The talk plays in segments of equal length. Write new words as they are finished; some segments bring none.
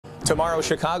Tomorrow,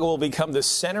 Chicago will become the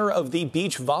center of the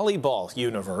beach volleyball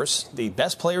universe. The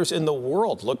best players in the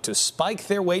world look to spike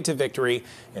their way to victory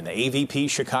in the AVP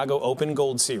Chicago Open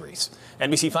Gold Series.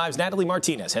 NBC5's Natalie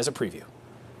Martinez has a preview.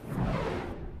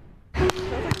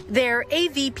 They're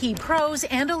AVP pros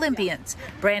and Olympians.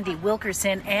 Brandy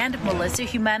Wilkerson and Melissa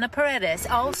Humana Paredes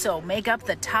also make up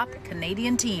the top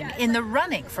Canadian team in the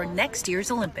running for next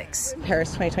year's Olympics.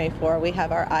 Paris 2024, we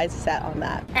have our eyes set on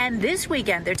that. And this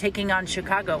weekend, they're taking on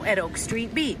Chicago at Oak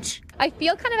Street Beach. I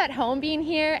feel kind of at home being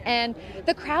here, and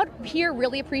the crowd here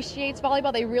really appreciates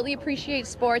volleyball. They really appreciate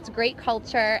sports, great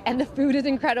culture, and the food is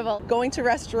incredible. Going to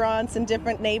restaurants in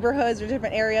different neighborhoods or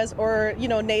different areas, or,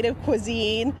 native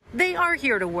cuisine. They are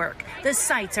here to work. The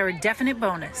sights are a definite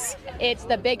bonus. It's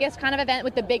the biggest kind of event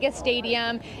with the biggest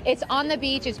stadium. It's on the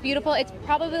beach. It's beautiful. It's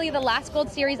probably the last Gold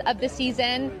Series of the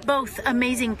season. Both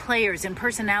amazing players and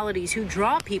personalities who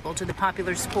draw people to the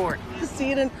popular sport. To see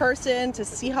it in person, to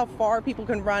see how far people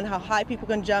can run, how high people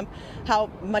can jump, how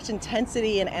much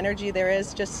intensity and energy there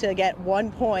is just to get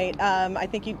 1 point, I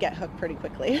think you'd get hooked pretty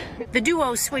quickly. The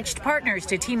duo switched partners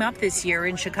to team up this year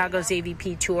in Chicago's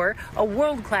AVP Tour, a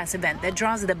world-class event that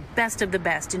draws the best of the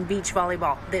best in beach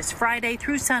volleyball this Friday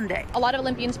through Sunday. A lot of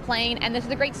Olympians playing, and this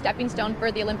is a great stepping stone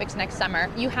for the Olympics next summer.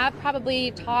 You have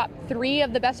probably top 3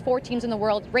 of the best 4 teams in the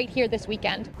world right here this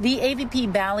weekend. The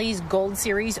AVP Bally's Gold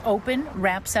Series Open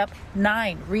wraps up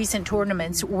 9 recent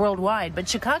tournaments worldwide, but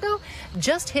Chicago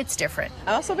just hits different.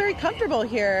 I'm also very comfortable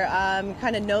here.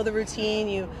 Kind of know the routine,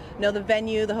 you know the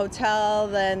venue, the hotel,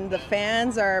 then the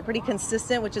fans are pretty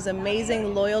consistent, which is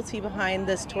amazing loyalty behind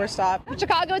this tour stop.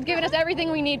 Chicago has given us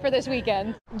everything we need for this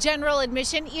weekend. General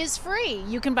admission is free.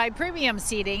 You can buy premium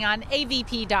seating on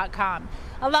avp.com.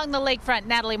 Along the lakefront,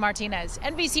 Natalie Martinez,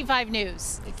 NBC5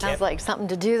 News. Sounds like something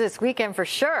to do this weekend for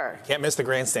sure. Can't miss the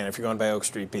grandstand if you're going by Oak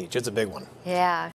Street Beach. It's a big one. Yeah.